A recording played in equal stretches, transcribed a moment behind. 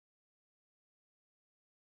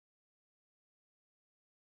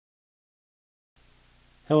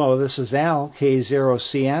Hello, this is Al,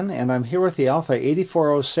 K0CN, and I'm here with the Alpha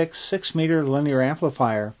 8406 6-meter linear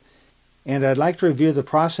amplifier, and I'd like to review the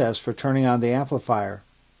process for turning on the amplifier.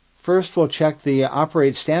 First, we'll check the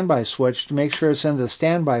operate standby switch to make sure it's in the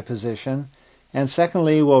standby position, and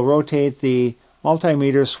secondly, we'll rotate the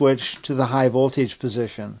multimeter switch to the high voltage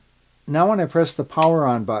position. Now when I press the power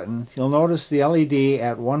on button, you'll notice the LED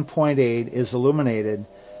at 1.8 is illuminated.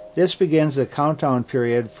 This begins a countdown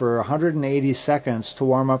period for 180 seconds to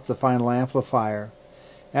warm up the final amplifier.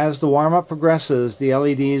 As the warm-up progresses, the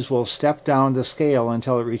LEDs will step down the scale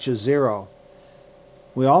until it reaches 0.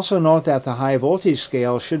 We also note that the high voltage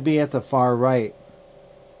scale should be at the far right.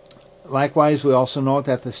 Likewise, we also note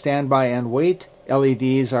that the standby and wait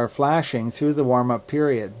LEDs are flashing through the warm-up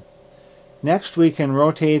period. Next, we can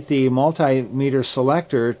rotate the multimeter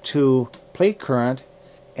selector to plate current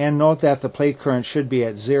and note that the plate current should be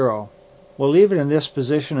at 0. We'll leave it in this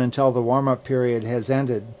position until the warm-up period has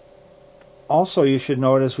ended. Also, you should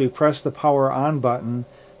note as we press the power on button,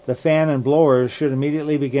 the fan and blowers should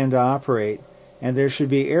immediately begin to operate, and there should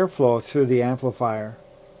be airflow through the amplifier.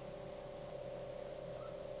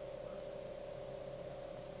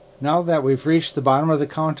 Now that we've reached the bottom of the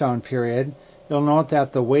countdown period, you'll note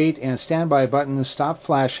that the wait and standby buttons stop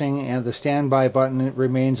flashing and the standby button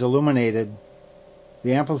remains illuminated.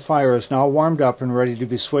 The amplifier is now warmed up and ready to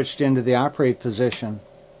be switched into the operate position.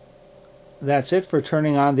 That's it for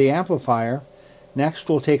turning on the amplifier. Next,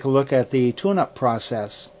 we'll take a look at the tune-up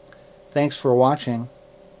process. Thanks for watching.